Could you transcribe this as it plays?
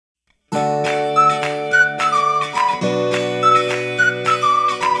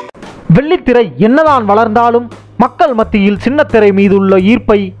வெள்ளித்திரை என்னதான் வளர்ந்தாலும் மக்கள் மத்தியில் சின்னத்திரை மீதுள்ள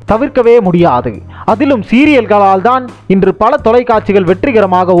ஈர்ப்பை தவிர்க்கவே முடியாது. அதிலும் சீரியல்களால் தான் இன்று பல தொலைக்காட்சிகள்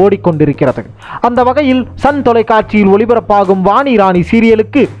வெற்றிகரமாக ஓடிக்கொண்டிருக்கிறது. அந்த வகையில் சன் தொலைக்காட்சியில் ஒளிபரப்பாகும் வாணி ராணி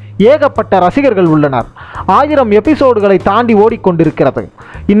சீரியலுக்கு ஏகப்பட்ட ரசிகர்கள் உள்ளனர். 1000 எபிசோடுகளை தாண்டி ஓடிக்கொண்டிருக்கிறது.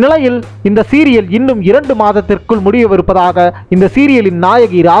 இந்நிலையில் இந்த சீரியல் இன்னும் 2 மாதத்திற்குள் முடியவிருப்பதாக இந்த சீரியலின்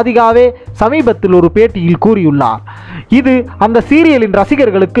நாயகி ராதிகாவே சமீபத்தில் ஒரு பேட்டியில் கூறியுள்ளார். இது அந்த சீரியலின்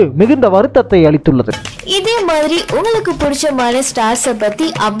ரசிகர்களுக்கு மிகுந்த வருத்தத்தை அளித்துள்ளது. இதே மாதிரி உங்களுக்கு பிடிச்சமான ஸ்டார்ஸை பத்தி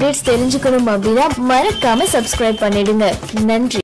அப்டேட்ஸ் தெரிஞ்சுக்கணும் அப்படின்னா மறக்காம சப்ஸ்கிரைப் பண்ணிடுங்க. நன்றி.